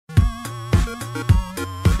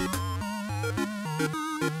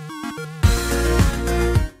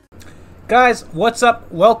Guys, what's up?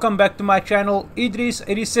 Welcome back to my channel,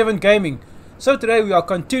 Idris87 Gaming. So today we are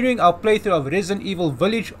continuing our playthrough of Resident Evil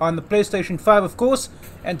Village on the PlayStation 5, of course,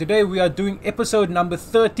 and today we are doing episode number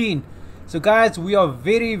 13. So guys, we are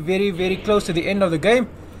very close to the end of the game,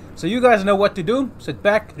 so you guys know what to do. Sit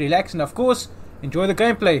back, relax, and of course enjoy the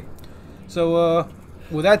gameplay. So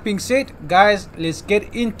with that being said, guys, let's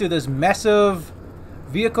get into this massive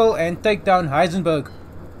vehicle and take down Heisenberg.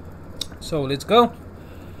 So let's go.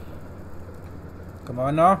 Come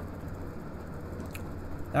on now.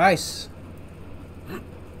 Nice.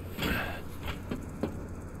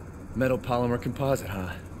 Metal polymer composite,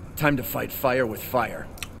 huh? Time to fight fire with fire.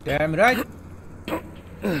 Damn right.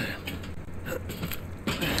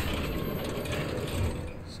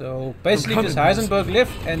 So basically just Heisenberg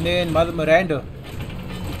left and then Mother Miranda.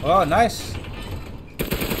 Oh, nice.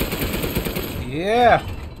 Yeah.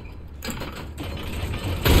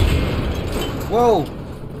 Whoa.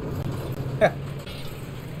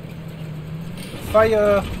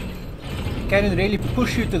 Fire cannon really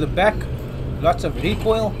push you to the back. Lots of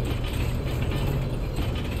recoil.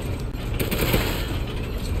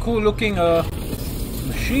 It's a cool looking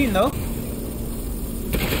machine though.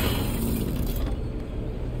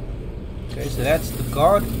 Okay, so that's the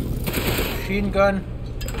guard. Machine gun.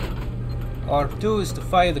 R2 is to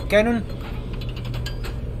fire the cannon.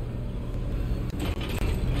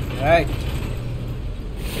 Right.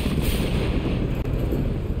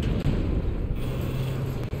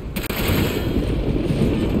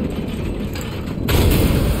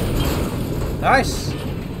 Nice.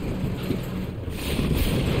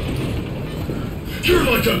 You're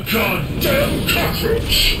like a goddamn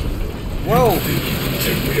cockroach. Whoa.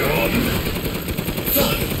 Take me on.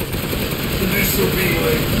 Fine. This will be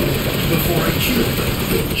like before I kill that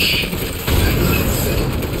bitch. And then it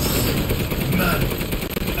settles. Man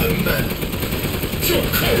and man. Your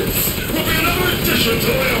corpse will be another addition to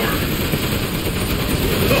my army.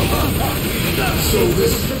 So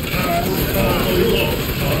this is the path all along,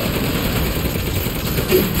 huh?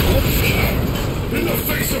 In the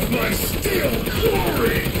face of my steel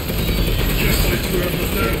glory! Guess I do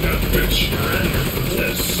everything that bitch Miranda for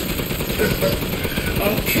this.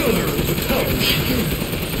 I'll kill her with the power she gave me.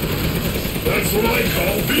 That's what I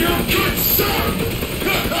call being a good son!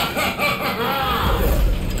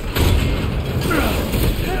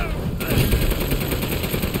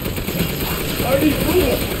 I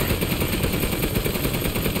fool!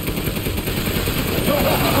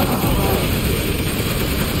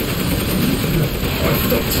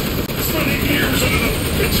 Spending years under the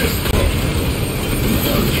bitch's throat.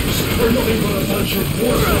 Values are nothing but a bunch of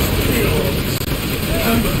worthless peons.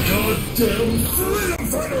 I'm a goddamn freedom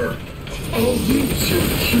fighter. I'll use your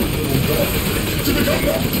cute little dog to become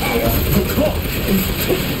more powerful. The clock is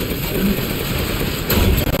ticking.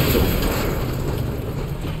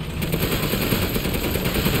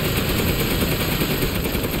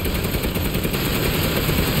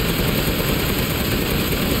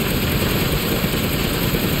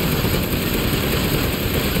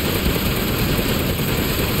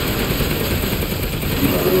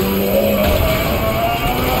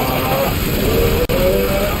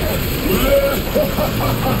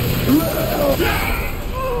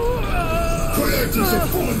 Creators are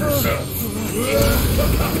fooling yourself.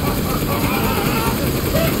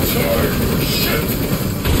 I'm tired of your shit.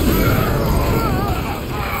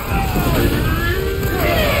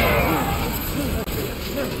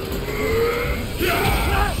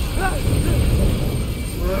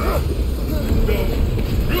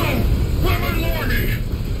 No, I'm alarming.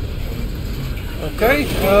 Okay,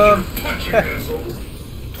 Punching asshole.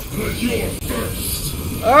 But you're first.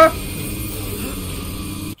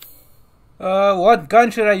 What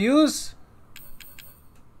gun should I use?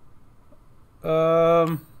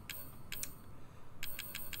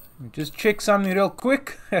 Just check something real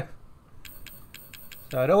quick.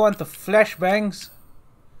 So I don't want the flashbangs.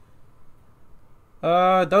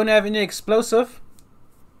 Don't have any explosive.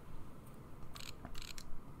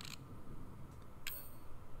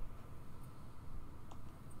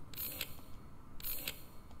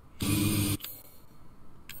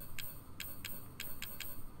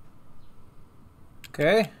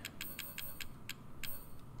 Okay.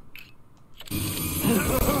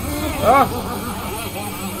 Oh.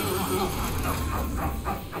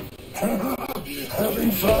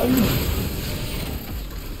 Having fun?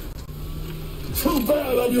 Too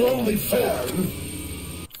bad I'm your only fan.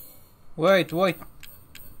 Wait.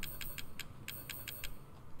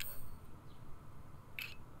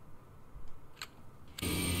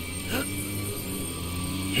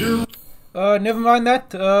 Here. Never mind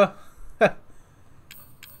that.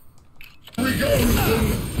 We go to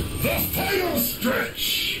the final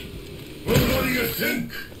stretch. Well, what do you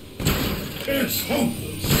think? It's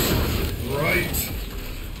hopeless, right?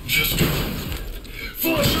 Just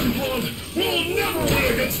flesh and blood will never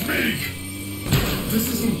win against me. This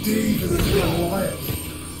isn't Dave in real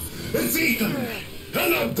life. It's Ethan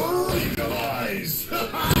and a burning demise.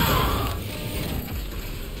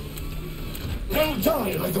 He'll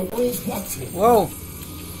die like the world's watching. Whoa.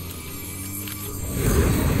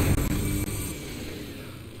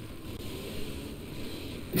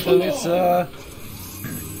 So let's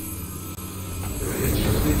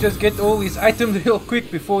just get all these items real quick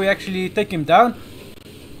before we actually take him down.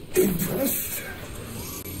 Impressed?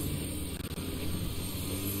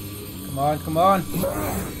 Come on, come on.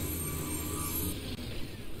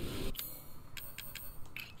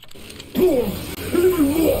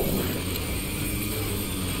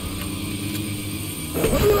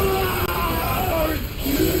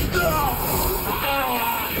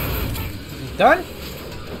 Done?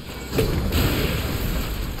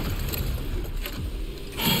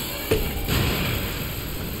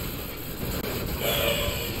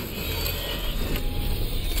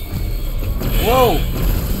 Whoa!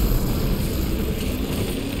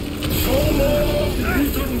 So long,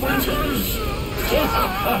 Ethan Winters!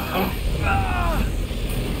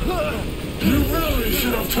 You really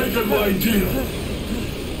should have taken my deal.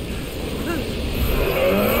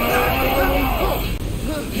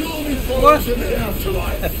 You'll be forced in the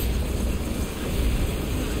afterlife.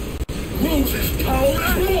 Rose's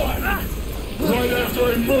powers won! Right after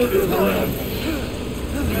I murdered Miranda.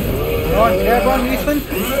 Come on, grab on, Ethan.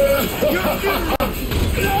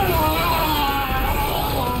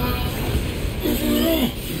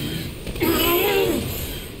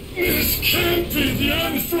 This can't be the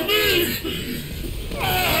end for me!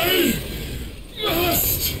 I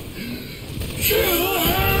must kill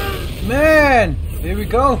her! Man, here we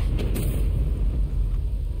go.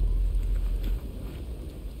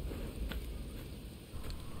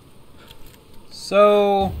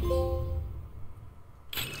 So,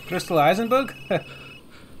 Crystal Heisenberg?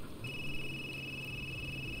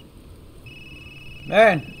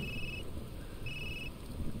 Man.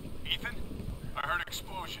 Ethan? I heard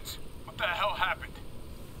explosions. What the hell happened?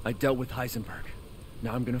 I dealt with Heisenberg.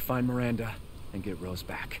 Now I'm gonna find Miranda and get Rose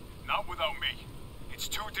back. Not without me. It's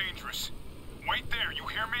too dangerous. Wait there, you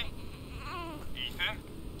hear me? Ethan?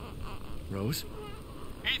 Rose?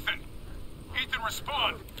 Ethan! Ethan,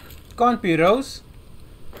 respond! Can't be Rose.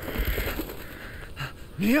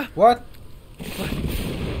 Mia? What?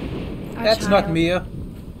 Our That's not child. Mia.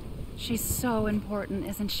 She's so important,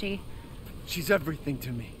 isn't she? She's everything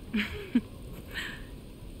to me.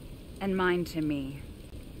 And mine to me.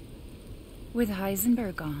 With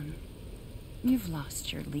Heisenberg gone, you've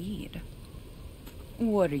lost your lead.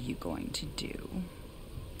 What are you going to do?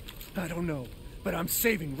 I don't know, but I'm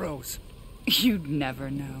saving Rose. You'd never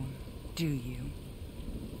know, do you?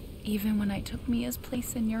 Even when I took Mia's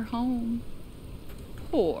place in your home.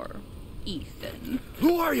 Poor Ethan.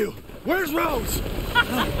 Who are you? Where's Rose?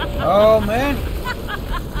 Oh man.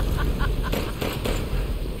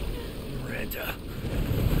 Miranda.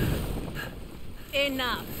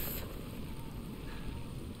 Enough.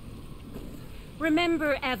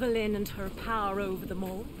 Remember Evelyn and her power over the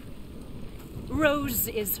mould? Rose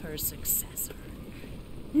is her successor.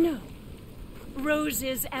 No. Rose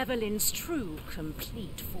is Evelyn's true,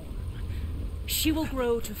 complete form. She will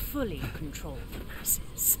grow to fully control the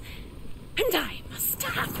masses. And I must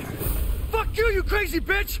have her. Fuck you, you crazy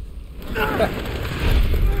bitch!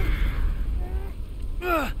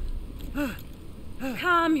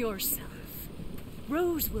 Calm yourself.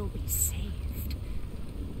 Rose will be saved.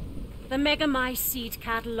 The Megamycete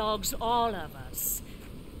catalogs all of us.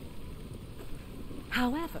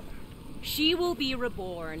 However, she will be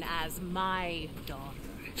reborn as my daughter.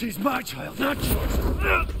 She's my child, not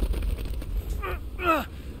yours.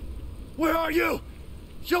 Where are you?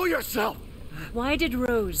 Show yourself! Why did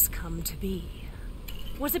Rose come to be?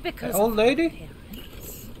 Was it because Old of lady? her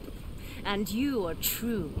parents? And you are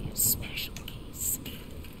truly a special case.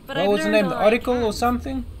 But What I've was the learned name? The all I article can. or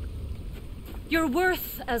something? Your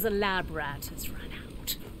worth as a lab rat has run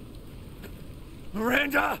out.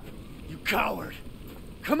 Miranda! You coward!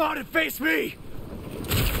 Come out and face me!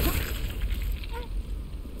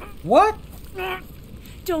 What?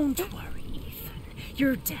 Don't worry, Ethan.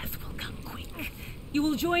 Your death will come quick. You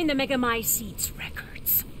will join the Megamycete's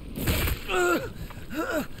records.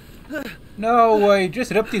 No way,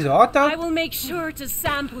 just ripped his heart I out? will make sure to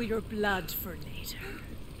sample your blood for later.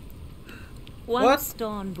 Once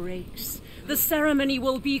dawn breaks, the ceremony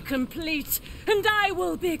will be complete, and I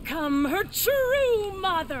will become her true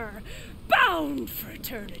mother, bound for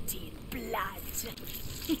eternity in blood.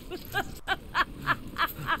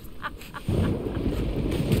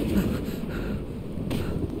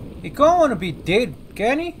 He can't want to be dead,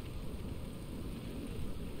 can he?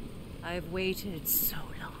 I've waited so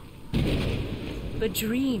long, but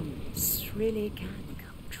dreams really can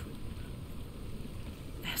come true.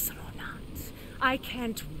 Vessel or not, I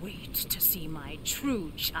can't wait to see my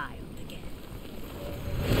true child again.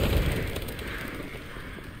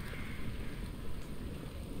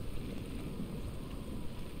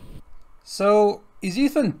 So, is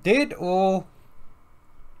Ethan dead or...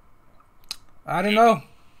 I don't know.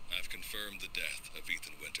 I've confirmed the death of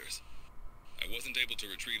Ethan Winters. I wasn't able to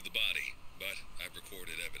retrieve the body, but I've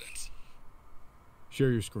recorded evidence.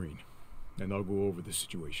 Share your screen, and I'll go over the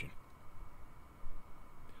situation.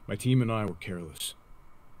 My team and I were careless.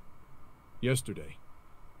 Yesterday,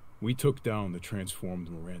 we took down the transformed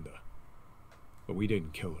Miranda, but we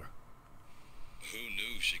didn't kill her. Who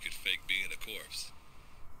knew she could fake being a corpse?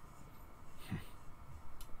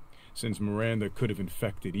 Since Miranda could have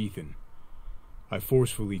infected Ethan, I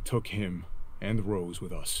forcefully took him and Rose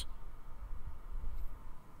with us.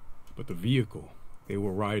 But the vehicle they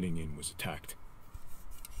were riding in was attacked.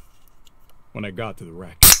 When I got to the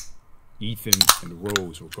wreck, Ethan and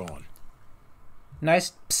Rose were gone.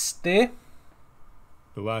 Nice psst there.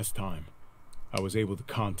 The last time I was able to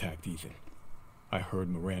contact Ethan, I heard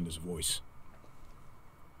Miranda's voice.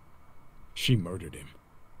 She murdered him.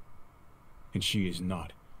 And she is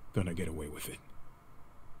not gonna get away with it.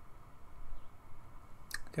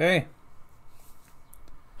 Okay.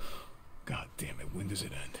 God damn it, when does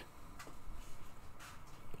it end?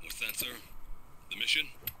 What's that, sir? The mission?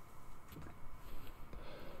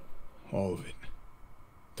 All of it.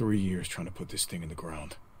 3 years trying to put this thing in the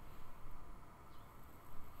ground.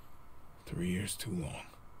 3 years too long.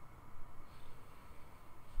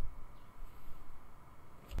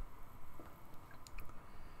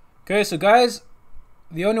 Okay, so guys,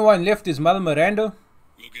 the only one left is Mother Miranda.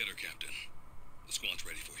 We'll get her, Captain. The squad's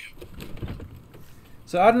ready for you.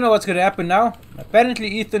 So I don't know what's gonna happen now. Apparently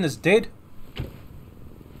Ethan is dead.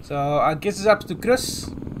 So I guess it's up to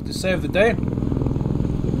Chris to save the day.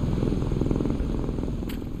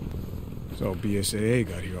 So BSAA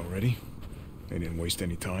got here already. They didn't waste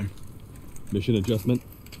any time. Mission adjustment?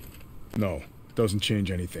 No, doesn't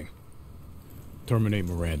change anything. Terminate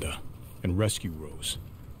Miranda and rescue Rose.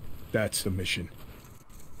 That's the mission.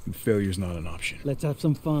 And failure's not an option. Let's have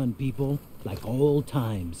some fun, people. Like old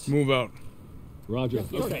times. Move out. Roger.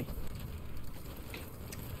 Okay.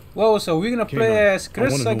 Whoa, so we're gonna play K9, as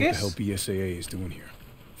Chris, I I guess? want to know what the hell BSAA is doing here.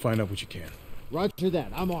 Find out what you can. Roger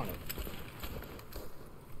that. I'm on it.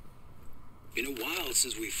 Been a while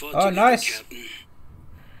since we fought Oh, together, nice. Captain.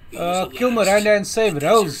 When was the Kill last? Miranda and save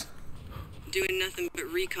Rose. Doing nothing but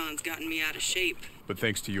recon's gotten me out of shape. But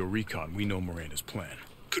thanks to your recon, we know Miranda's plan.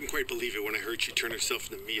 Couldn't quite believe it when I heard she turned herself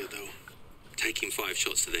into Mia, though. Taking 5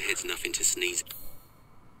 shots to the head's nothing to sneeze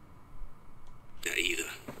at either.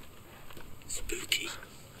 Spooky.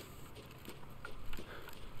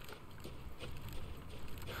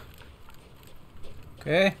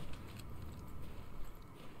 Okay.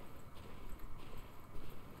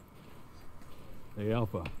 Hey,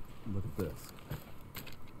 Alpha. Look at this.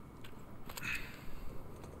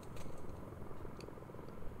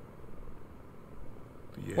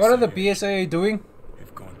 What are the BSAA doing?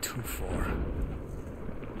 They've gone too far.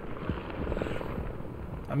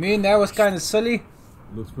 I mean, that was kind of silly.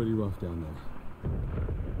 Looks pretty rough down there.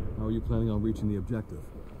 How are you planning on reaching the objective?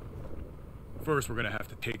 First, we're gonna have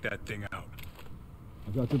to take that thing out.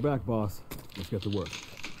 I've got your back, boss. Let's get to work.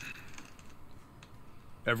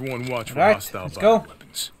 Everyone watch for Right, hostile let's go.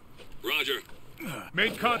 bioweapons. Roger.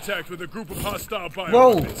 Made contact with a group of hostile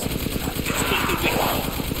Whoa!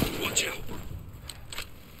 Watch out.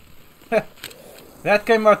 That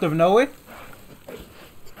came out of nowhere.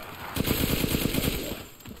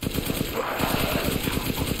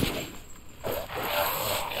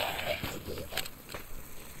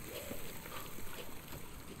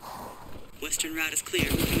 Western route is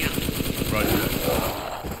clear. Moving out. Roger that.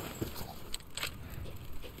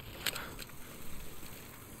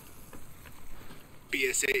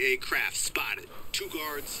 BSAA craft spotted. 2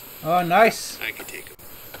 guards. Oh, nice. I can take them.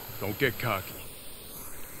 Don't get cocky.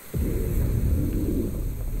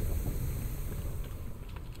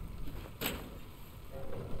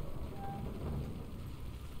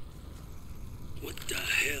 What the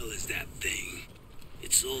hell is that thing?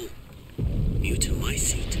 It's all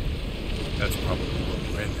mutamycete. That's probably what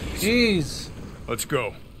Miranda is. Jeez. Let's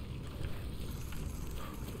go.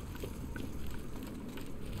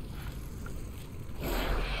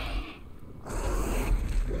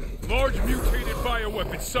 Large mutated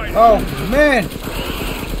bioweapon sighted. Oh man!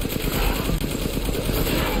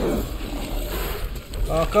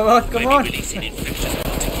 Oh, come on, come on! Releasing infectious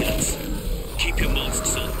particulates. Keep your mask,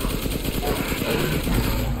 son.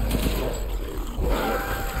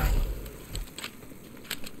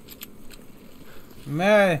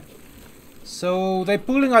 Man, so they're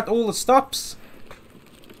pulling out all the stops.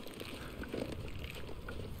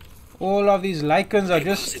 All of these lichens are Hey,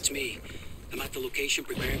 boss, just... it's me. I'm at the location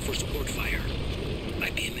preparing for support fire.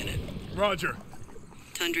 Might be a minute. Roger.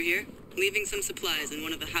 Tundra here. Leaving some supplies in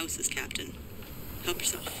one of the houses, Captain. Help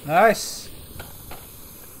yourself. Nice.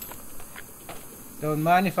 Don't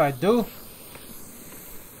mind if I do.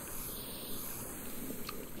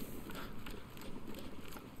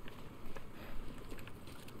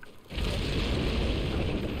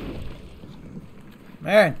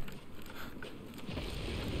 Man.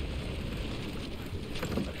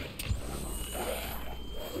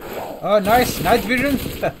 Oh, nice. Night vision.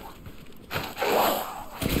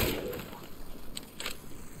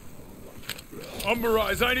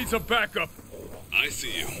 Umberise, I need some backup. I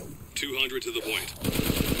see you. 200 to the point.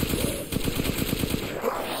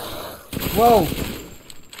 Whoa.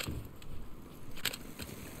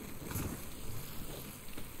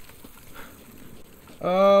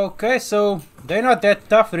 Okay, so they're not that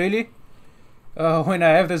tough really. When I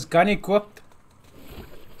have this gun equipped.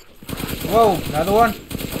 Whoa, another one.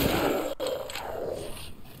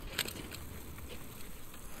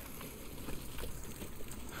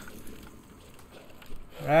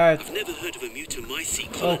 Right. I've never heard of a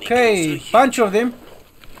mutomycete colony. Okay, bunch of them.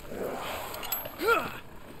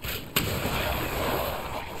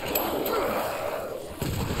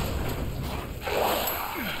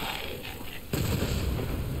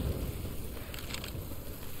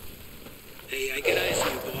 Hey, I get eyes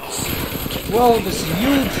on you, boss. Whoa, this is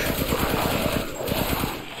huge.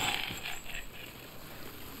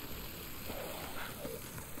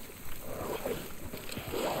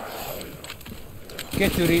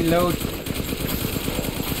 Get to reload.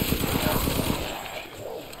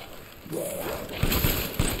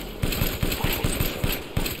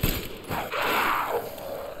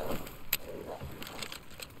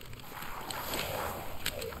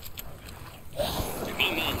 My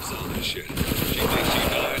mom saw this shit. She thinks she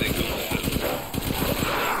died and gone.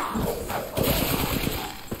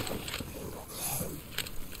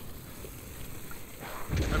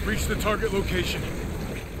 I've reached the target location.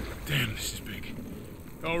 Damn, this is big.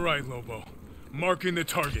 All right, Lobo. Marking the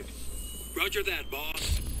target. Roger that,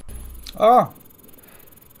 boss. Oh.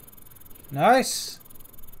 Nice.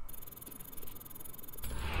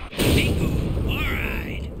 Bingo. All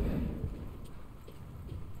right.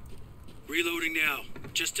 Reloading now.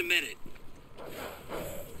 Just a minute.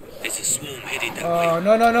 There's a swarm heading that way. Oh,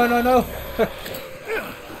 no, no, no, no, no.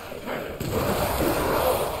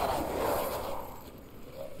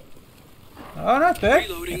 Oh, not bad.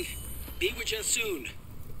 Reloading. Be with you soon.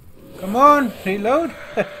 Come on, reload.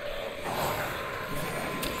 Reloading.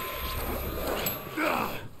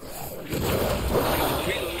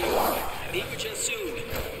 Be with you soon.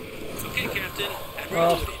 Okay, Captain. I'm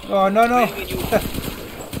reloaded. Oh, no, no. Ready when you are.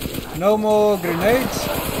 No more grenades.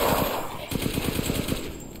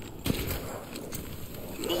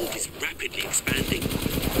 The mold is rapidly expanding.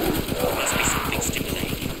 There must be something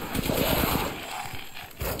stimulating.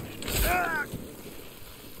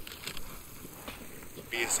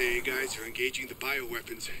 BSAA guys are engaging the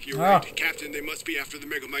bioweapons. You're Ah. right. Captain, they must be after the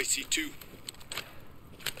Megamycete too.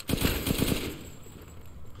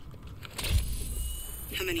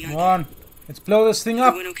 How many Come are on. Let's blow this thing up.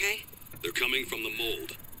 Everyone okay? They're coming from the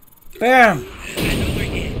mold. Bam. Another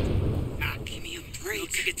hit. Ah, give me a break.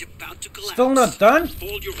 Looks like it's about to collapse. Still not done?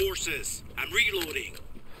 Hold your horses. I'm reloading.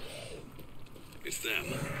 It's them.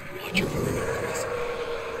 Watch your binoculars.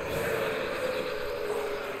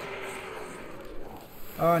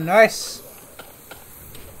 Oh, nice.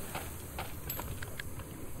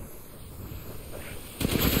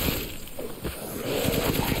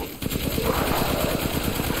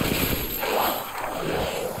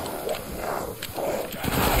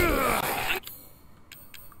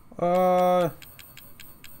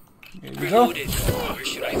 Here we go. Reloaded. Where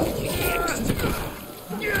should I look next?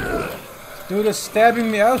 Dude is stabbing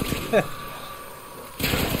me out.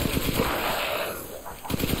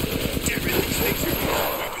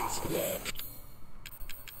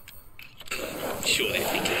 Sure, they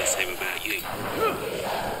think the same about you.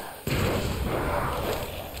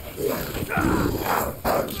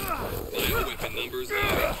 Bioweapon numbers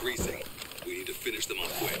are increasing. We need to finish them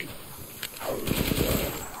off quick.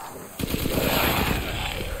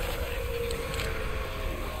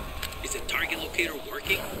 Is the target locator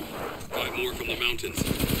working? 5 more from the mountains.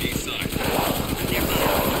 East side.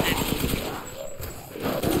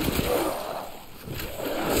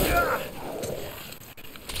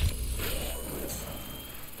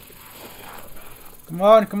 Come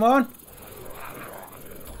on, come on.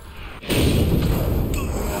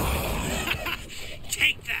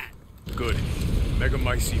 Take that. Good.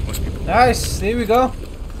 Megamycete must be. Nice, there we go.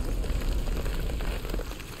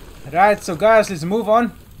 Right, so guys, let's move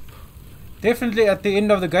on. Definitely at the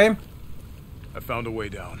end of the game. I found a way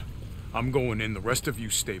down. I'm going in, the rest of you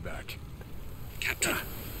stay back. Captain,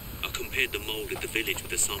 I compared the mold at the village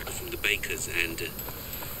with a sample from the bakers, and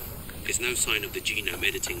there's no sign of the genome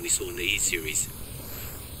editing we saw in the E-series.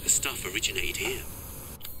 The stuff originated here.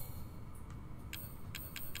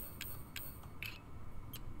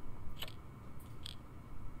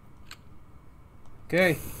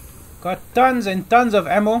 Okay, got tons and tons of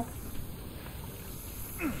ammo.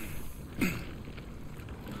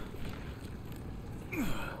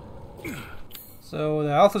 So the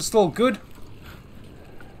health is still good.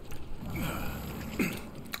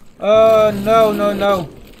 No, no, no.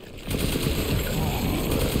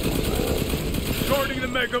 Guarding the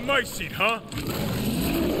Megamycete, huh?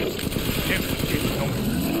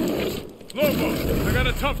 Lobo, I got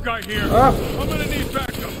a tough guy here. I'm gonna need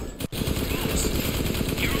backup.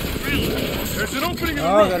 There's an opening in the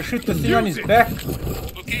Oh, road. gotta shoot the thing on his back.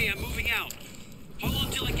 Okay, I'm moving out. Hold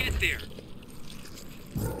on till I get there.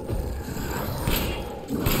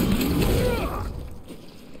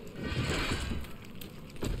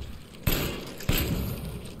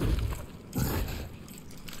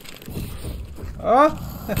 Oh.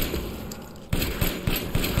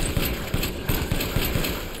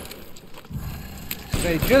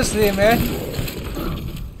 Stay just there, man.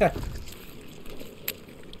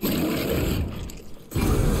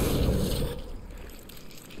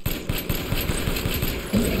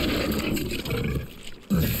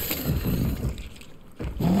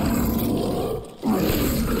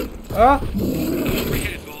 Oh.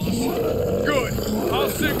 Good. I'll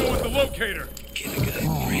signal with the locator. Give a guy a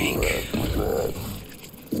break.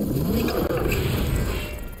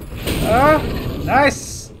 Ah,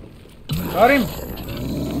 nice. Got him.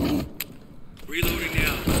 Reloading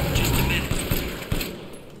now. Just a minute.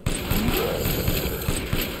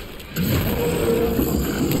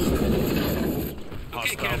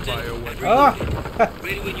 Okay, Captain. Ah.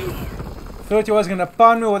 Ready when you are. Thought he was gonna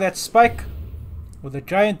pound me with that spike. With a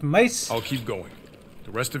giant mace. I'll keep going.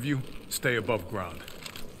 The rest of you, stay above ground.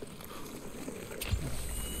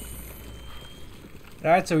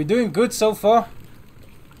 Right, so we're doing good so far.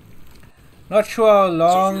 Not sure how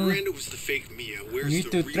long So if Miranda was the fake Mia, where's we need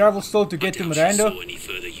the to real travel still to get to Miranda. I doubt she saw any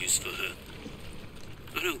further use for her.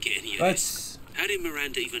 I don't get any of this. How did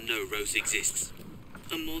Miranda even know Rose exists?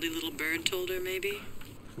 A moldy little bird told her, maybe?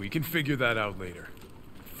 We can figure that out later.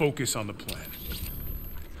 Focus on the plan.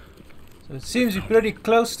 So it seems we're pretty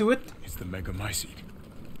close to it. It's the Megamycete.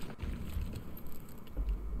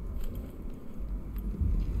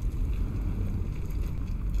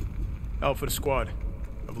 Alpha to squad.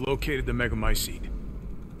 I've located the Megamycete.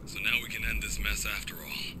 So now we can end this mess after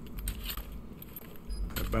all.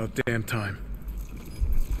 About damn time.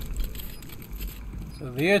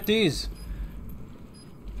 So there it is.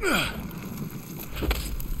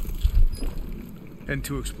 And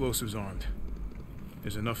 2 explosives armed.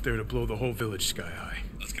 There's enough there to blow the whole village sky high.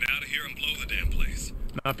 Let's get out of here and blow the damn place.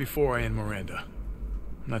 Not before I end Miranda.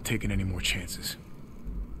 I'm not taking any more chances.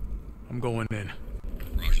 I'm going in.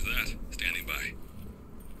 Roger that. Standing by.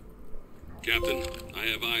 Captain, I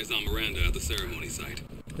have eyes on Miranda at the ceremony site.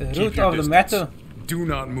 The Keep root your of the distance. matter. Do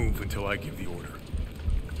not move until I give the order.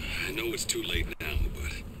 I know it's too late now,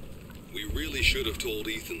 but we really should have told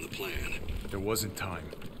Ethan the plan. There wasn't time.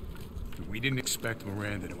 We didn't expect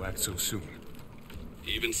Miranda to act so soon.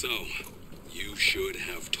 Even so, you should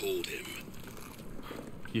have told him.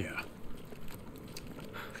 Yeah.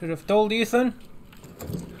 Should have told Ethan.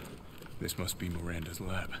 This must be Miranda's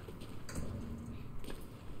lab.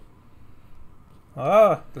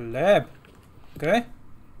 Ah, the lab. Okay.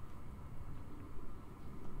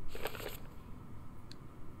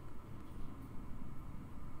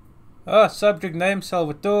 Ah, subject name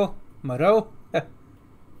Salvatore Moreau.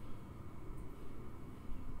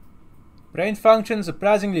 Brain function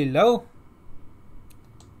surprisingly low.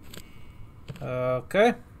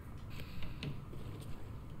 Okay.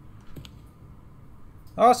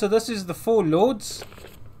 Oh, so this is the 4 loads.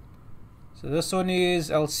 So this one is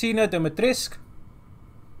Alcina Dimitrescu.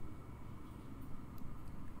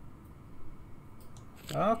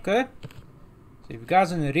 Okay. So if you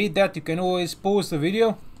guys want to read that, you can always pause the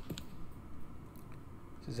video.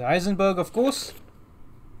 This is Heisenberg, of course.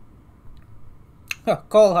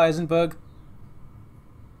 Call Heisenberg.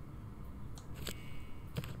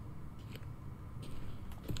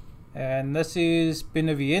 And this is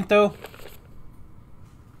Beneviento.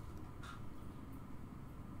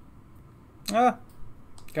 Ah,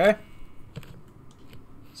 okay.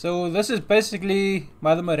 So this is basically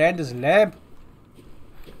Mother Miranda's lab.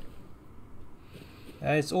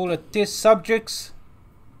 It's all the test subjects.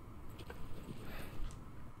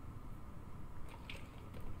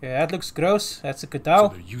 Yeah, that looks gross. That's a Kadao.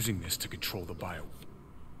 So they're using this to control the bio.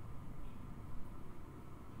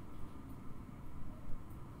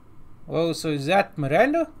 Oh, so is that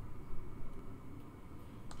Miranda?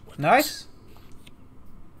 Nice.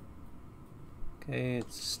 Okay,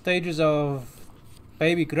 it's stages of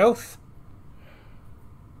baby growth.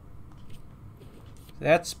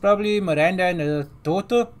 That's probably Miranda and her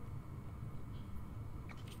daughter.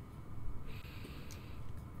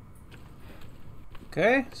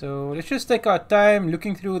 Okay, so let's just take our time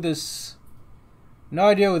looking through this. No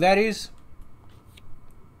idea who that is.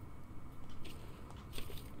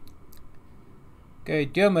 Okay,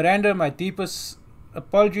 dear Miranda, my deepest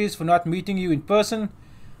apologies for not meeting you in person.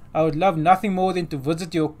 I would love nothing more than to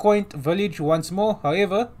visit your quaint village once more.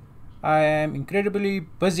 However, I am incredibly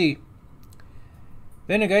busy.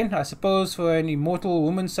 Then again, I suppose for an immortal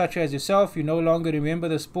woman such as yourself, you no longer remember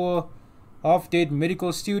this poor, half-dead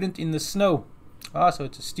medical student in the snow. Ah, so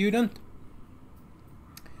it's a student.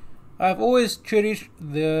 I've always cherished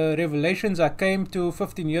the revelations I came to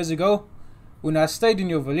 15 years ago when I stayed in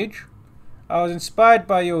your village. I was inspired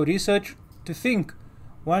by your research to think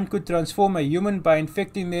one could transform a human by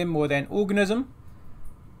infecting them with an organism.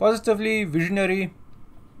 Positively visionary.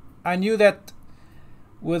 I knew that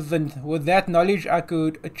with that knowledge I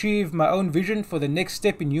could achieve my own vision for the next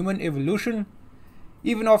step in human evolution.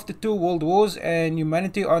 Even after 2 world wars and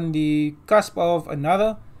humanity on the cusp of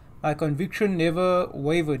another, my conviction never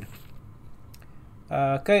wavered.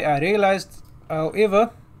 Okay, I realized,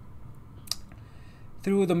 however,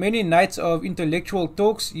 through the many nights of intellectual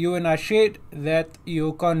talks you and I shared, that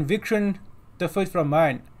your conviction differed from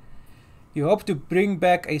mine. You hope to bring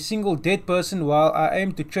back a single dead person while I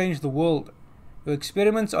aim to change the world. Your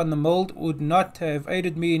experiments on the mold would not have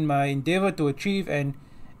aided me in my endeavor to achieve an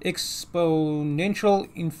exponential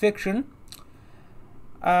infection.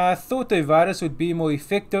 I thought a virus would be more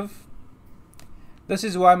effective. This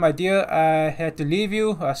is why, my dear, I had to leave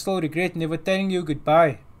you. I still regret never telling you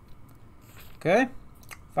goodbye. Okay,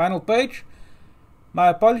 final page. My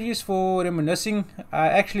apologies for reminiscing. I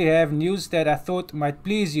actually have news that I thought might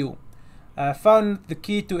please you. I found the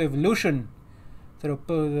key to evolution.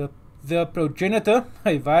 The progenitor,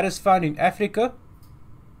 a virus found in Africa.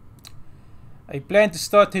 I plan to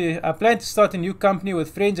start a new company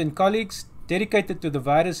with friends and colleagues dedicated to the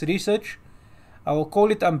virus research. I will call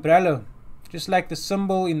it Umbrella, just like the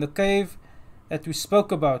symbol in the cave that we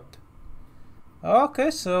spoke about. Okay,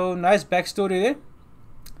 so nice backstory there.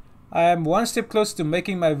 I am one step closer to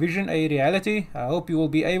making my vision a reality. I hope you will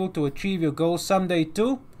be able to achieve your goals someday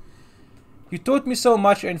too. You taught me so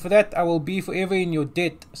much, and for that I will be forever in your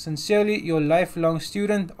debt. Sincerely, your lifelong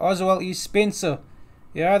student, Oswald E. Spencer.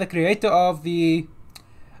 Yeah, the creator of the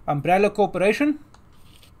Umbrella Corporation.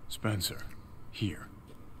 Spencer, here.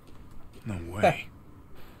 No way.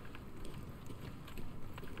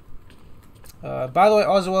 By the way,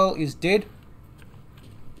 Oswald is dead.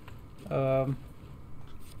 Okay,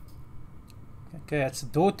 that's the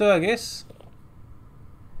daughter, I guess.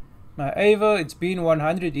 My Ava, it's been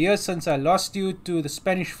 100 years since I lost you to the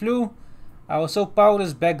Spanish flu. I was so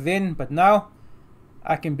powerless back then, but now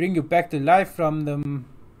I can bring you back to life from the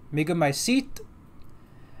Megamycete.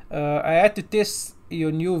 I had to test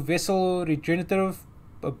your new vessel regenerative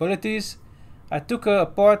abilities. I took her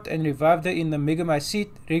apart and revived her in the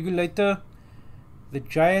Megamycete regulator, the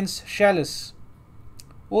Giant's Chalice.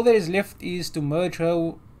 All that is left is to merge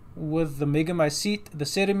her with the Megamycete. The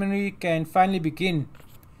ceremony can finally begin.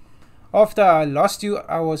 After I lost you,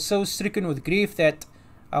 I was so stricken with grief that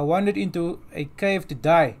I wandered into a cave to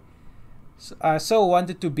die. I so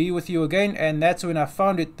wanted to be with you again, and that's when I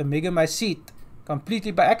found it, the Megamycete,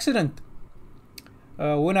 completely by accident.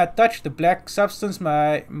 When I touched the black substance,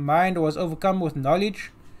 my mind was overcome with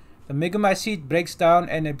knowledge. The Megamycete breaks down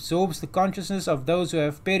and absorbs the consciousness of those who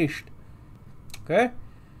have perished. Okay?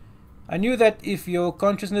 I knew that if your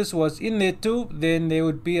consciousness was in there too, then there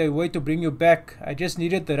would be a way to bring you back. I just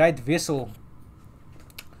needed the right vessel.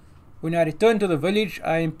 When I returned to the village,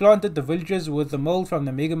 I implanted the villagers with the mold from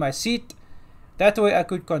the Megamycete. That way I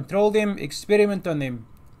could control them, experiment on them.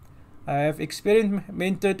 I have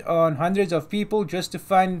experimented on hundreds of people just to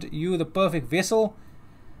find you the perfect vessel.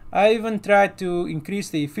 I even tried to increase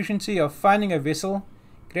the efficiency of finding a vessel,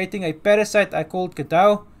 creating a parasite I called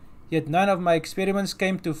Kadao, yet none of my experiments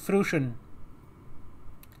came to fruition.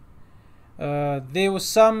 There were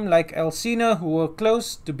some, like Alcina, who were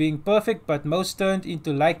close to being perfect, but most turned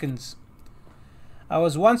into lichens. I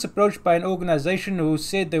was once approached by an organization who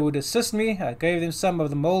said they would assist me. I gave them some of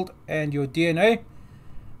the mold and your DNA,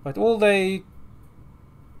 but all they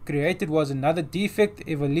created was another defect,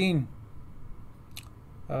 Eveline.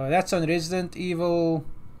 That's on Resident Evil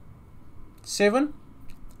 7.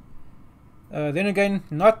 Then again,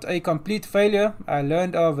 not a complete failure. I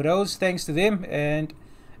learned of Rose thanks to them, and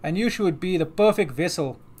I knew she would be the perfect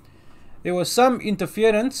vessel. There was some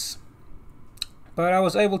interference, but I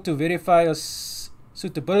was able to verify her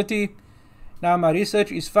suitability. Now my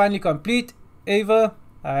research is finally complete. Ava,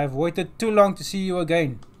 I have waited too long to see you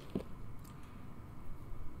again.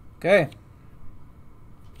 Okay.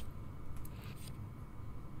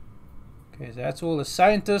 Okay, so that's all the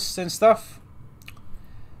scientists and stuff.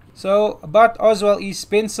 So, about Oswald E.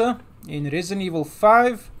 Spencer in Resident Evil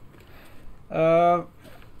 5.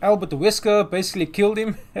 Albert Wesker basically killed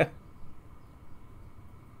him.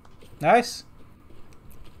 Nice.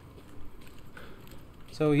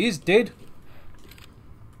 So he's dead.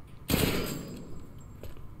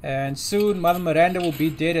 And soon Mother Miranda will be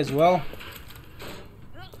dead as well.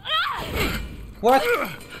 What?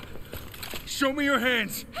 Show me your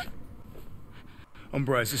hands!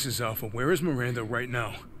 Umbrise, this is Alpha. Where is Miranda right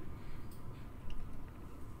now?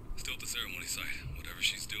 Still at the ceremony site. Whatever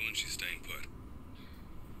she's doing, she's staying put.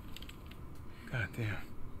 God damn.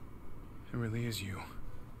 It really is you.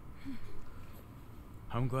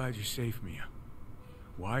 I'm glad you're safe, Mia.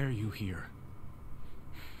 Why are you here?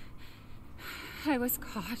 I was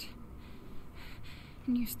caught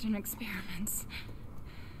and used in experiments.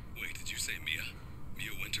 Wait, did you say Mia?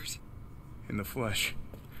 Mia Winters? In the flesh.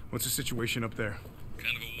 What's the situation up there?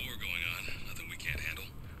 Kind of a war going on. Nothing we can't handle.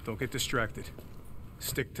 Don't get distracted.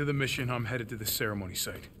 Stick to the mission. I'm headed to the ceremony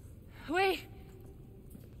site. Wait!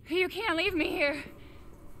 You can't leave me here.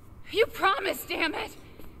 You promised, damn it!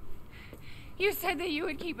 You said that you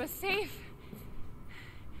would keep us safe.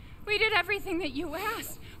 We did everything that you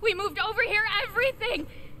asked. We moved over here, everything!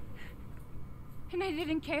 And I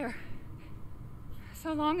didn't care.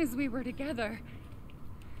 So long as we were together.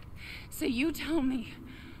 So you tell me,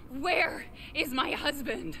 where is my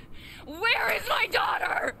husband? Where is my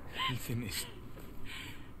daughter? Ethan is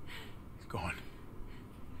gone.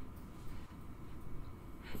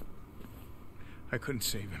 I couldn't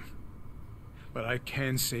save him. But I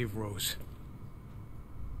can save Rose.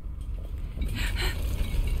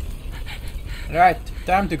 Right,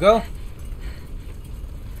 time to go.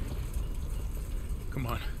 Come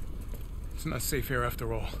on. It's not safe here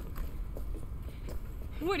after all.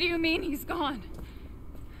 What do you mean he's gone?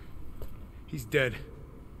 He's dead.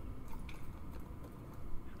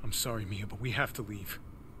 I'm sorry, Mia, but we have to leave.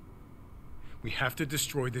 We have to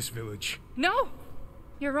destroy this village. No!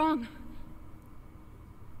 You're wrong.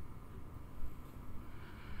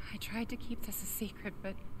 I tried to keep this a secret,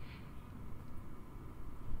 but...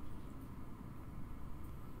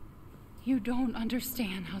 you don't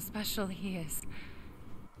understand how special he is.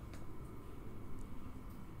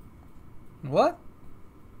 What?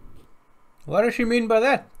 What does she mean by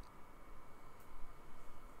that?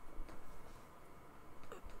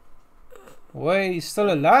 Wait, he's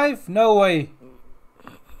still alive? No way.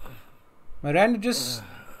 Miranda just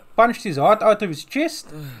punched his heart out of his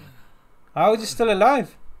chest? How is he still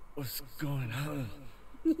alive? What's going on?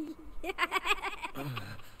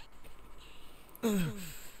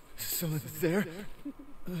 Someone there?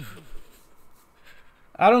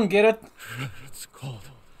 I don't get it. It's cold.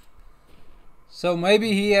 So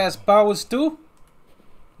maybe he has powers too?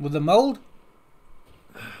 With the mold?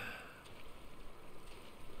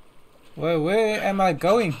 Where am I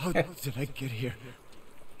going? How did I get here?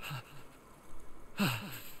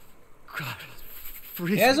 God,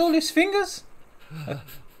 freezing. He has all his fingers?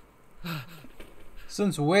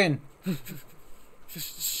 Since when?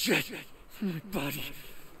 Just shit in my body.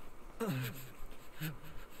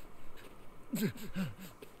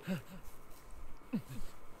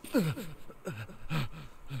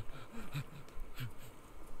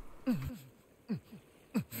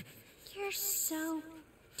 You're so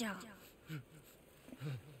dumb.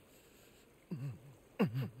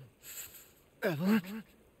 Evelyn?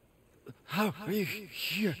 How are you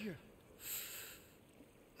here?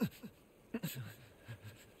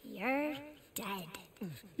 You're dead.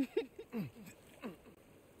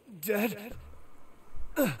 Dead?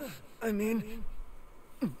 I mean,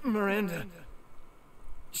 Miranda.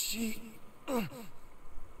 She...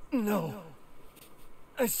 No.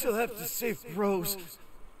 I still have to save Rose.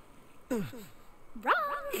 Wrong.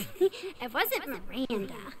 It wasn't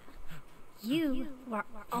Miranda. You were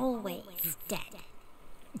always dead.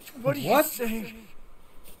 What are you saying?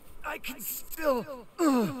 I can still...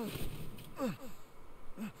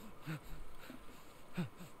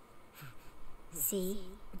 See?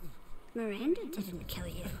 Miranda didn't kill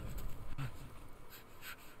you.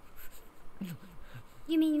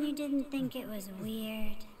 You mean you didn't think it was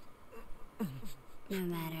weird? No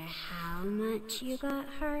matter how much you got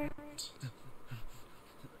hurt?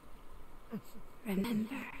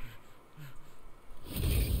 Remember.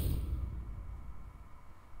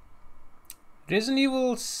 Resident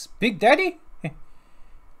Evil's Big Daddy?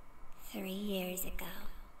 3 years ago.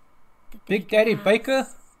 The Big Daddy Baker?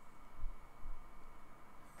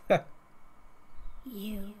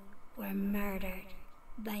 You were murdered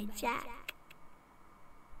by Jack.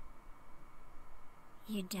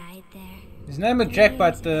 You died there. His name is Jack,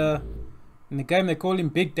 but in the game they call him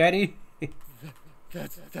Big Daddy.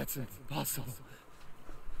 That's impossible.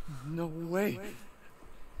 No way.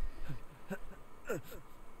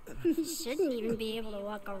 You shouldn't even be able to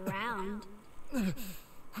walk around.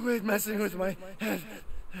 Quit messing with my head.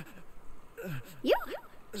 You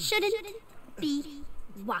shouldn't be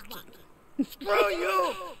walking. Screw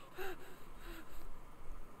you!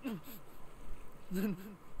 Then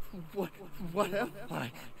what am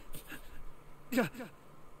I?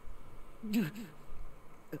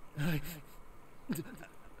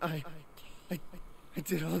 I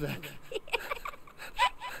did all that.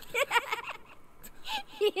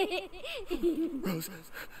 Rose.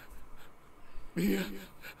 Mia.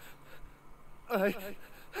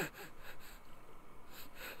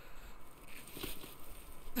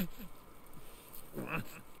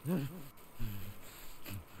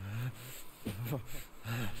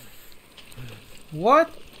 What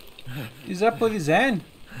is up with his hand?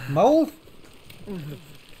 Mold?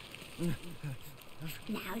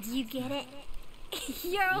 Now do you get it?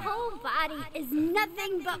 Your whole body is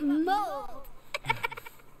nothing but mold.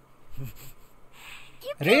 You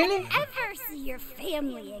Really? can't ever see your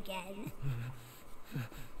family again.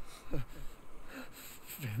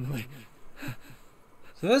 Family.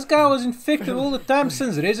 So this guy was infected all the time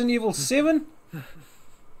since Resident Evil 7?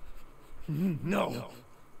 No.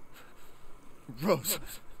 Rose.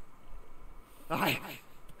 I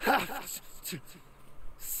have to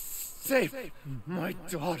save my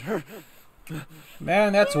daughter.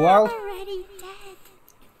 Man, that's wild. You're already dead.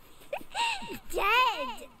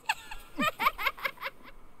 Dead.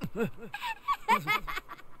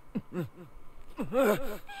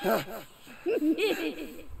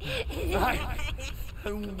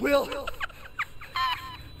 I will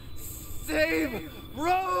save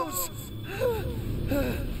Rose.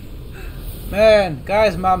 Man,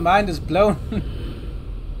 guys, my mind is blown.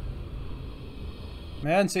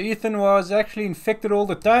 Man, so Ethan was actually infected all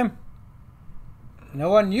the time. No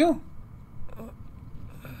one knew.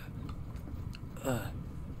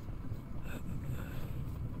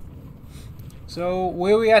 So,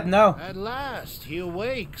 where are we at now? At last, he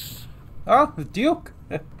awakes. Oh, the Duke.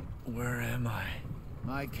 Where am I?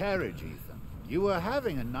 My carriage, Ethan. You were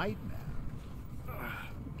having a nightmare.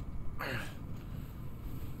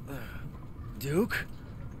 Duke?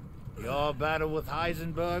 Your battle with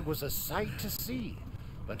Heisenberg was a sight to see.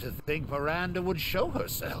 But to think Miranda would show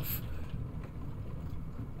herself.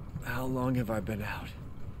 How long have I been out?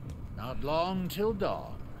 Not long till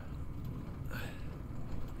dawn.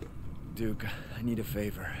 Duke, I need a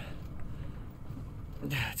favor.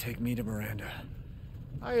 Take me to Miranda.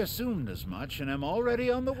 I assumed as much and am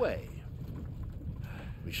already on the way.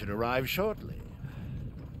 We should arrive shortly.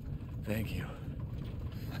 Thank you.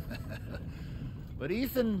 But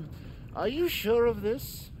Ethan, are you sure of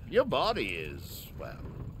this? Your body is, well,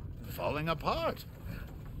 falling apart.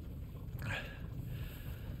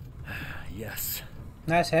 Yes.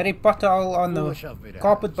 Nice Harry Potter all on the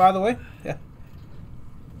carpet, by the way. Yeah.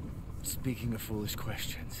 Speaking of foolish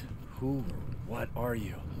questions, who or what are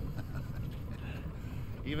you?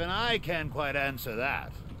 Even I can't quite answer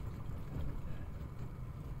that.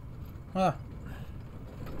 Huh.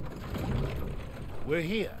 We're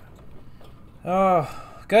here. Oh,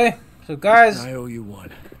 okay. So, guys. I owe you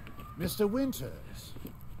one. Mr. Winters,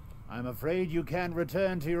 I'm afraid you can't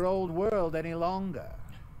return to your old world any longer.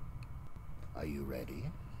 Are you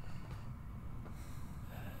ready?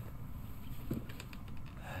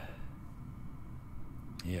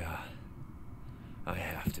 Yeah, I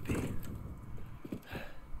have to be.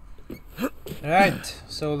 Right,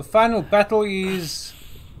 so the final battle is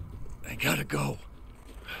I gotta go.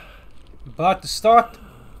 about to start.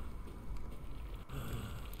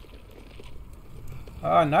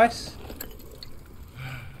 Ah, nice.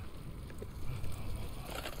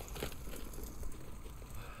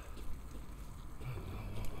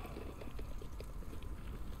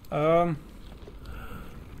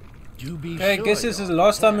 Okay, I guess this is the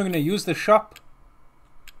last time we're going to use the shop.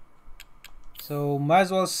 So might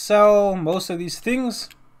as well sell most of these things.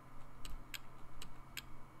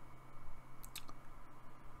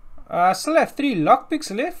 I still have 3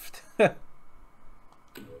 lockpicks left.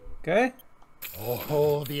 Okay.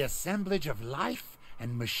 Oh, the assemblage of life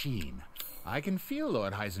and machine. I can feel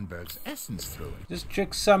Lord Heisenberg's essence through it. Just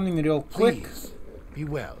check something real quick. Please, be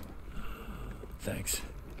well. Thanks.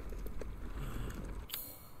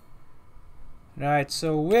 Right,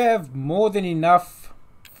 so we have more than enough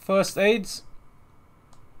first aids.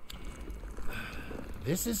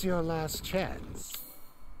 This is your last chance.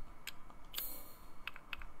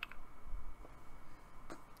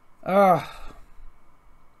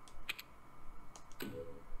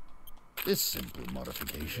 This simple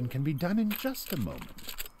modification can be done in just a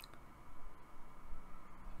moment.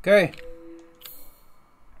 Okay.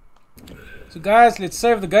 So guys, let's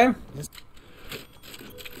save the game. This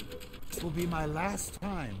will be my last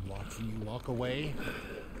time watching you walk away.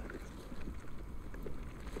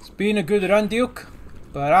 It's been a good run, Duke,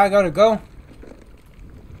 but I gotta go.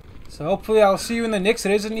 So hopefully I'll see you in the next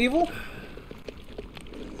Resident Evil.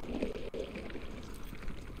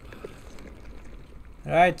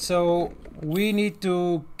 Right, so we need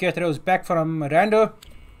to get Rose back from Miranda.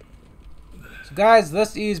 So guys,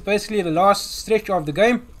 this is basically the last stretch of the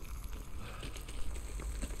game.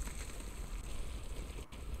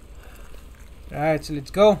 Right, so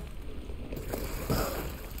let's go.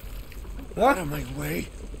 What? Out of my way.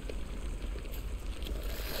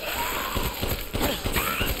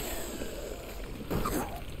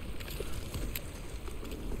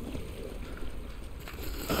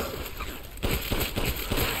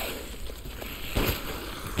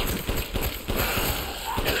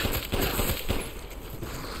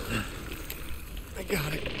 I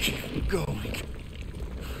gotta keep going.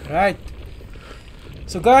 Right.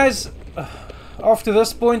 So guys, after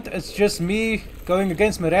this point, it's just me going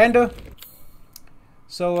against Miranda.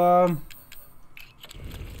 So,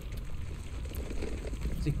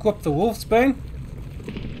 let's equip the Wolfsbane.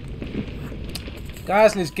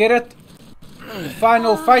 Guys, let's get it.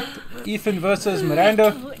 Final fight, Ethan versus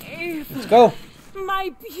Miranda. Let's go.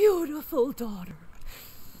 My beautiful daughter.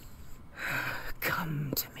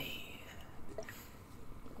 Come to me.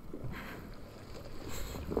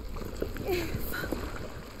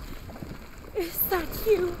 Is that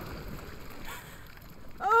you?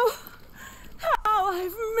 Oh, how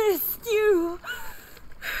I've missed you.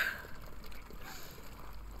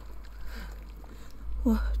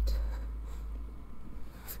 What?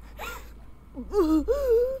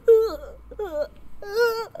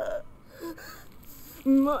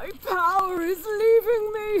 My power is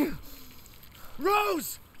leaving me.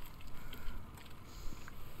 Rose!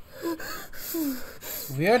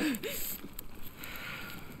 It's weird.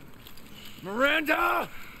 Miranda!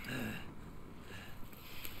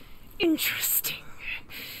 Interesting.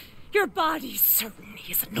 Your body certainly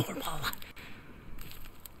isn't normal.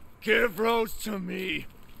 Give Rose to me.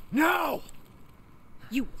 Now!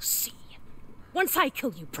 You will see. Once I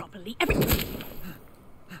kill you properly, everything.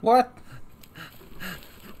 What?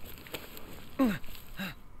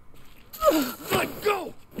 Let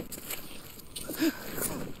go!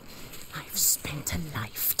 I've spent a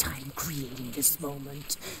lifetime creating this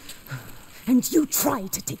moment, and you try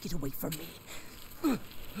to take it away from me.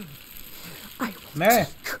 I will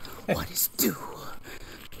take what is due.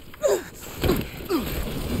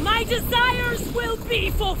 My desires will be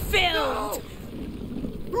fulfilled. No.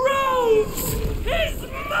 Rose is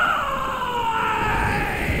mine!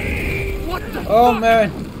 What the Oh fuck? man.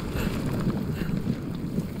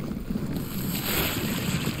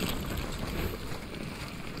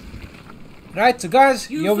 Right, so guys,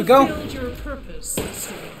 here we go. You fulfilled your purpose,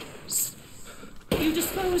 Mr. Winters. You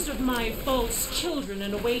disposed of my false children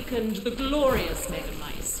and awakened the glorious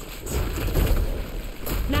Megamycete.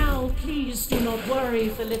 Now, please do not worry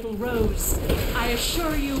for little Rose. I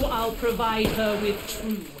assure you I'll provide her with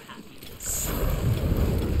true happiness.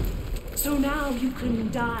 So now you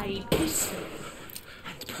can die peacefully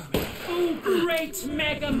and permanently. Oh, great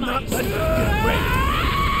Megamycete!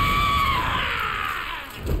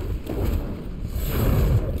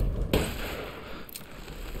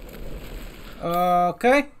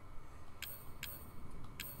 Okay.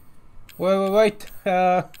 Wait.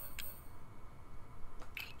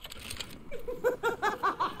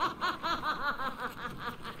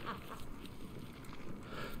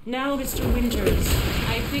 Now, Mr. Winters,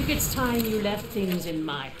 I think it's time you left things in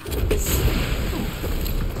my house.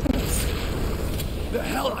 The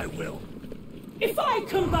hell I will! If I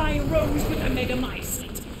combine Rose with a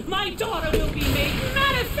megamycete, my daughter will be made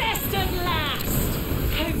manifest at last!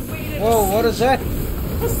 I've waited Whoa, what is that?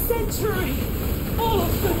 a century, all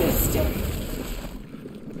for this day.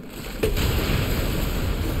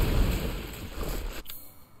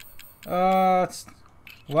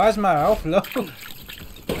 Why is my health low?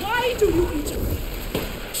 Why do you interrupt?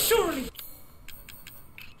 Surely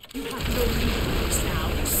you have no leaders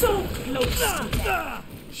now, so close to death.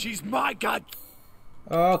 She's my god.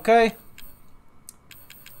 Okay.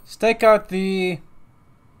 Let's take out the...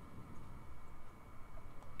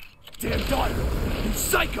 Damn daughter! You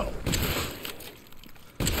psycho!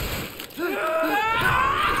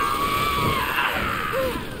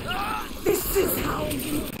 This is how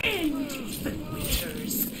you end Ethan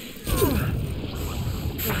Winters.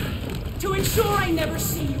 To ensure I never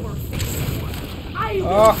see your face again, I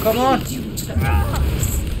will come on. feed you to the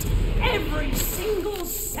megamycete. Every single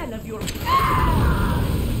cell of your...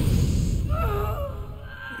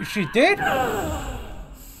 Is she dead?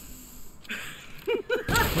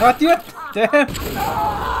 Not yet? Damn.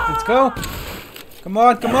 Let's go. Come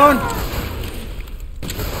on, come on.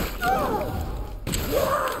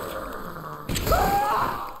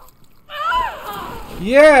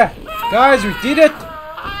 Yeah. Guys, we did it.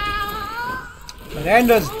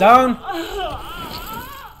 Miranda's down.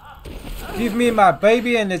 Give me my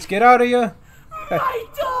baby and let's get out of here. My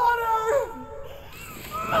daughter!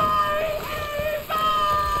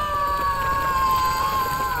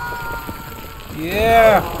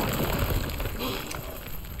 Yeah.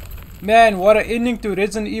 Man, what an ending to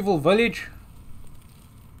Resident Evil Village.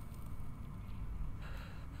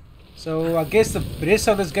 So I guess the rest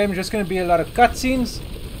of this game is just going to be a lot of cutscenes. So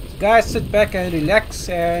guys, sit back and relax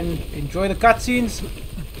and enjoy the cutscenes.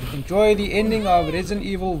 Enjoy the ending of Resident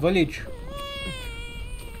Evil Village.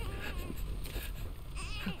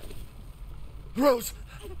 Rose!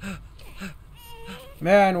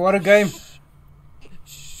 Man, what a game.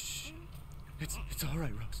 It's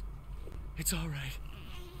alright, Rose. It's alright.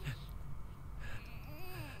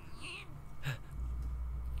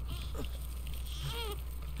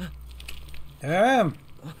 Damn.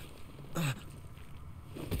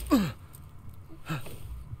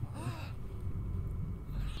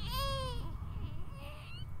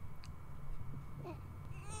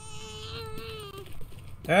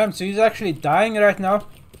 Damn, so he's actually dying right now.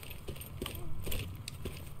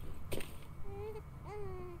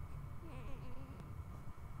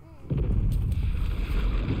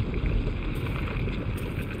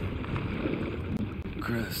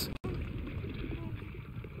 Chris.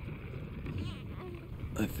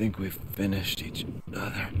 I think we've finished each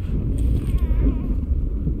other.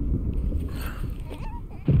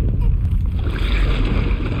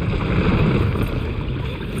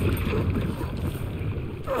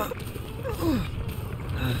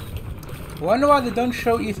 Wonder why they don't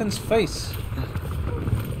show Ethan's face.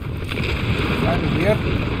 Kinda weird.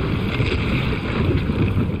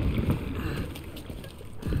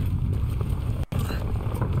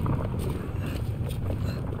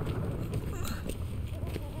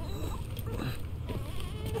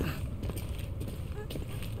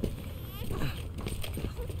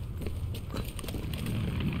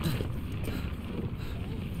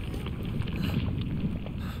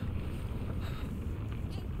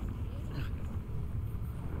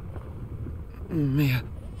 Mia,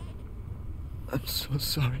 I'm so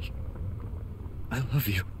sorry. I love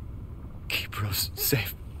you. Keep Rose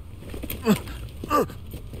safe.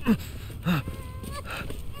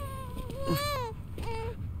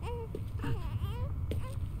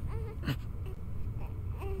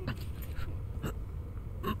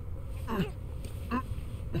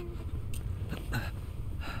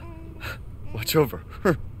 Watch over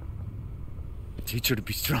her. Teach her to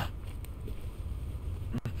be strong.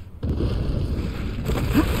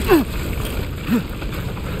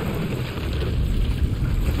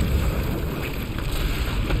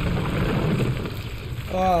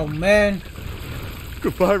 Oh man.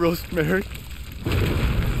 Goodbye, Rosemary.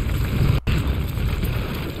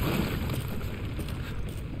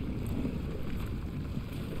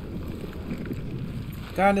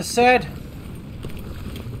 Kinda sad.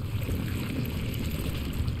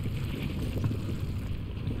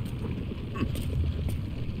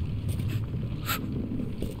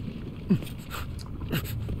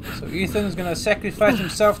 So Ethan's gonna sacrifice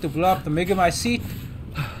himself to blow up the megamycete.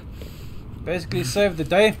 Basically save the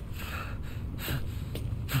day.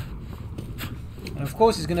 And of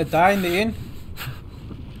course he's gonna die in the end.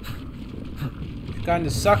 Which kinda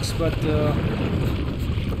sucks, but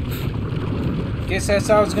Guess that's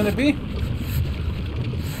how it's gonna be.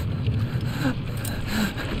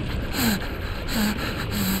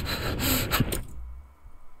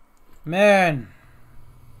 Man.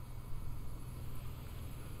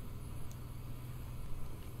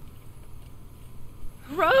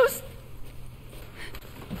 Rose?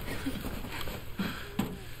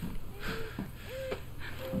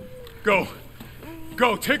 Go!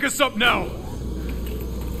 Go! Take us up now!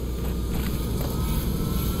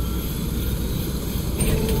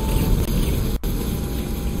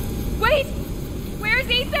 Wait! Where's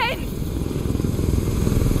Ethan?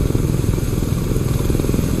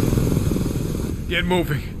 Get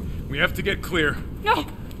moving. We have to get clear. No!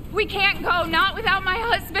 We can't go, not without my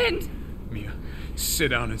husband! Mia, sit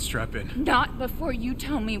down and strap in. Not before you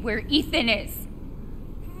tell me where Ethan is.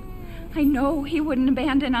 I know he wouldn't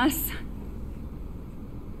abandon us.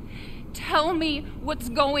 Tell me what's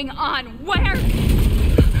going on. Where?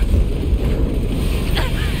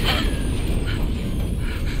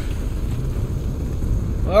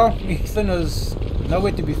 Well, Ethan is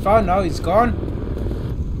nowhere to be found now. He's gone.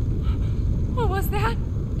 What was that?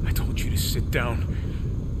 I told you to sit down.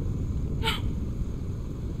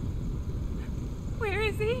 Where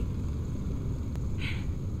is he?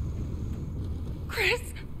 Chris?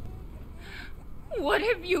 What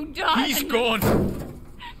have you done? He's gone.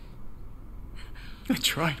 I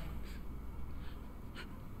tried.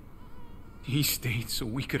 He stayed so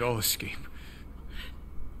we could all escape.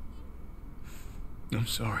 I'm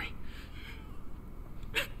sorry.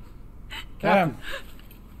 Captain,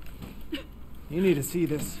 you need to see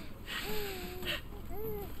this.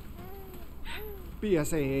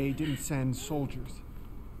 BSAA didn't send soldiers.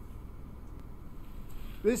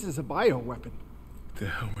 This is a bioweapon. The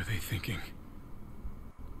hell were they thinking?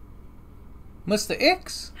 Mr.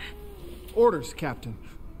 X? Orders, Captain.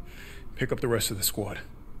 Pick up the rest of the squad.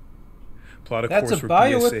 Plot a That's course a for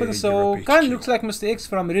bioweapon, BSAA so Europe kind of HQ. looks like Mr. X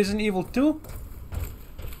from Resident Evil 2.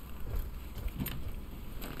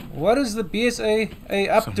 What is the BSAA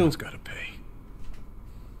up Someone's to? gotta pay.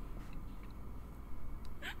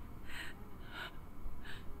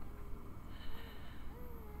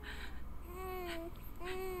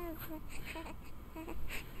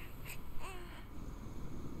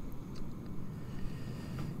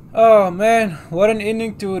 Oh man, what an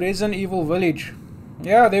ending to Resident Evil Village.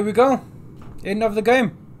 Yeah, there we go. End of the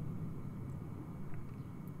game.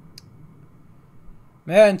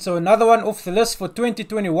 Man, so another one off the list for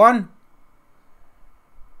 2021.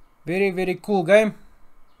 Very, very cool game.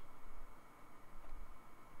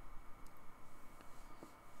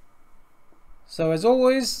 So as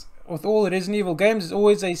always, with all Resident Evil games, there's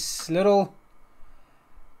always a little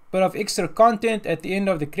bit of extra content at the end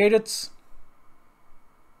of the credits.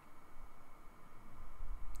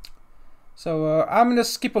 So I'm going to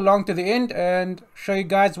skip along to the end and show you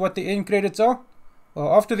guys what the end credits are.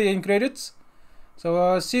 Or after the end credits.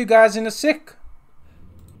 So see you guys in a sec.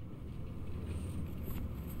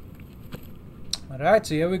 Alright,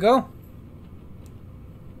 so here we go.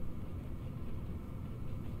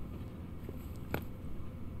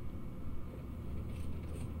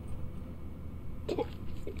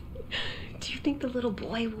 Do you think the little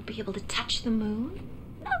boy will be able to touch the moon?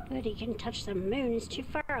 Nobody can touch the moon, it's too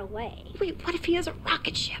far away. Wait, what if he has a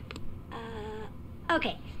rocket ship?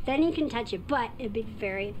 Okay, then you can touch it, but it'd be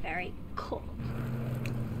very, very cold.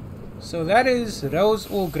 So that is Rose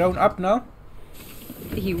all grown up now.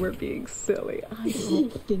 You were being silly. I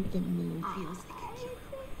don't think the moon feels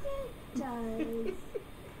It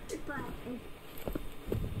does. But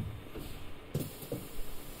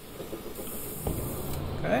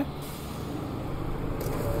Okay.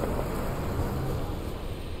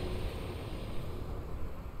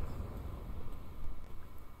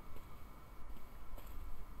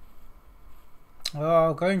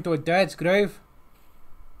 Oh, going to a dad's grave.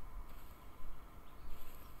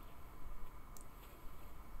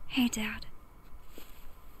 Hey, Dad.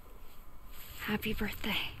 Happy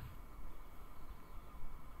birthday.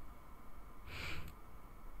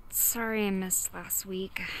 Sorry I missed last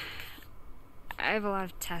week. I have a lot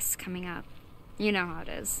of tests coming up. You know how it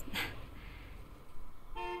is.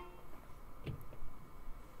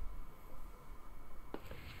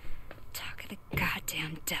 Talk of the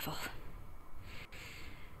goddamn devil.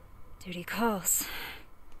 Duty calls.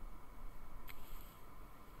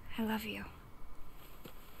 I love you.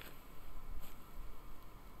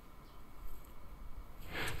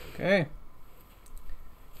 Okay.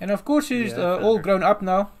 And of course she's Yeah, all grown up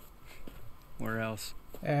now. Where else?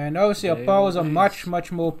 And obviously our Day powers are old much, days.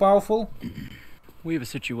 much more powerful. We have a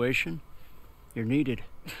situation. You're needed,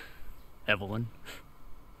 Evelyn.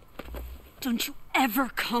 Don't you ever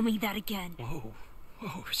call me that again. Whoa,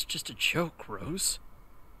 it's just a joke, Rose.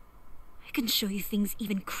 I can show you things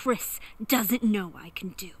even Chris doesn't know I can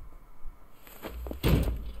do. We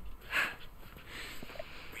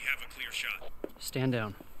have a clear shot. Stand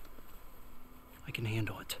down. I can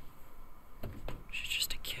handle it. She's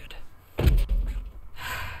just a kid.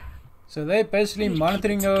 So they're basically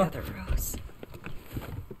monitoring her Together, Rose.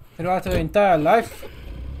 throughout her entire life.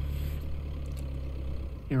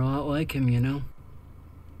 You're a lot like him, you know?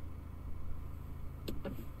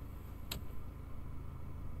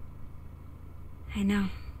 I know.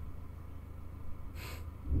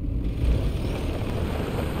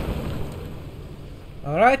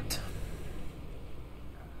 Alright.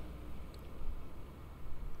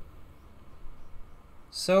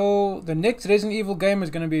 So the next Resident Evil game is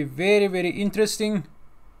going to be very, very interesting.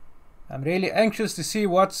 I'm really anxious to see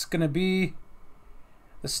what's going to be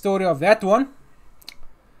the story of that one.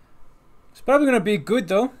 It's probably going to be good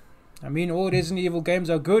though. I mean, all Resident Evil games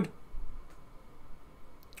are good.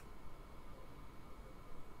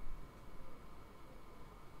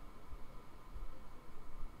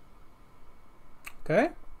 Okay.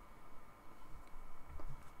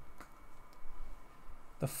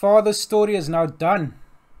 The father's story is now done.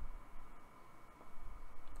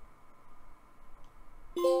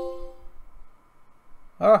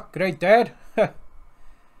 Oh, great dad.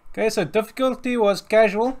 Okay, so difficulty was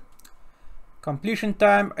casual. Completion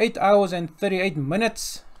time 8 hours and 38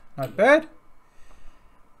 minutes. Not bad.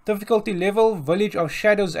 Difficulty level, Village of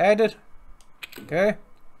Shadows added. Okay.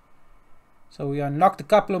 So we unlocked a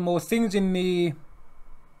couple of more things in the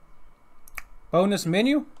bonus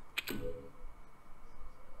menu.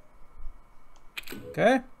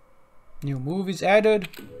 Okay. New movies added.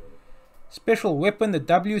 Special weapon, the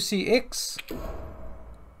WCX.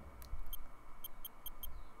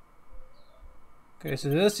 Okay, so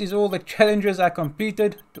this is all the challenges I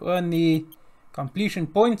completed to earn the completion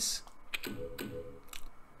points.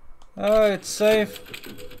 Let's save.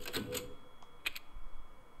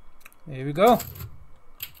 There we go.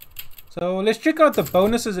 So let's check out the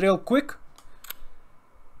bonuses real quick.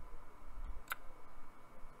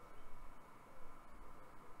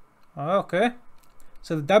 Okay.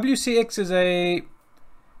 So the WCX is a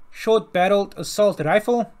short barreled assault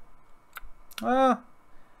rifle.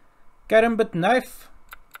 Karambit knife.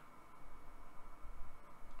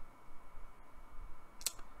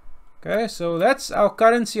 Okay, so that's our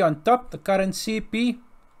currency on top, the current CP.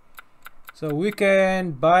 So we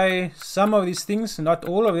can buy some of these things, not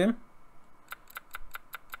all of them.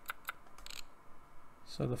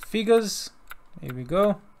 So the figures, here we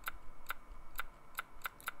go.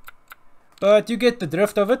 But you get the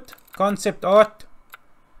drift of it. Concept art,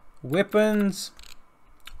 weapons,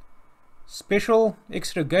 special,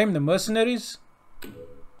 extra game, the mercenaries.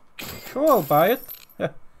 Sure, I'll buy it.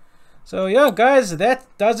 So yeah, guys, that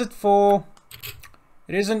does it for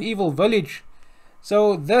Resident Evil Village.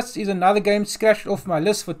 So this is another game scratched off my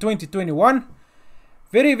list for 2021.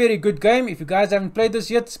 Very, very good game. If you guys haven't played this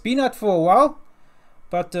yet, it's been out for a while.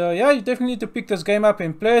 But yeah, you definitely need to pick this game up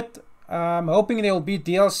and play it. I'm hoping there will be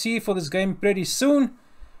DLC for this game pretty soon.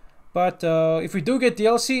 But if we do get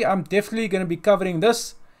DLC, I'm definitely going to be covering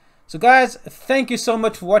this. So guys, thank you so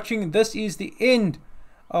much for watching. This is the end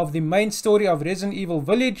of the main story of Resident Evil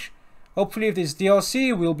Village. Hopefully if there's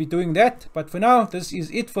DLC, we'll be doing that. But for now, this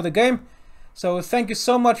is it for the game. So thank you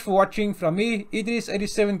so much for watching from me,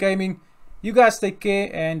 Idris87 Gaming. You guys take care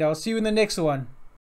and I'll see you in the next one.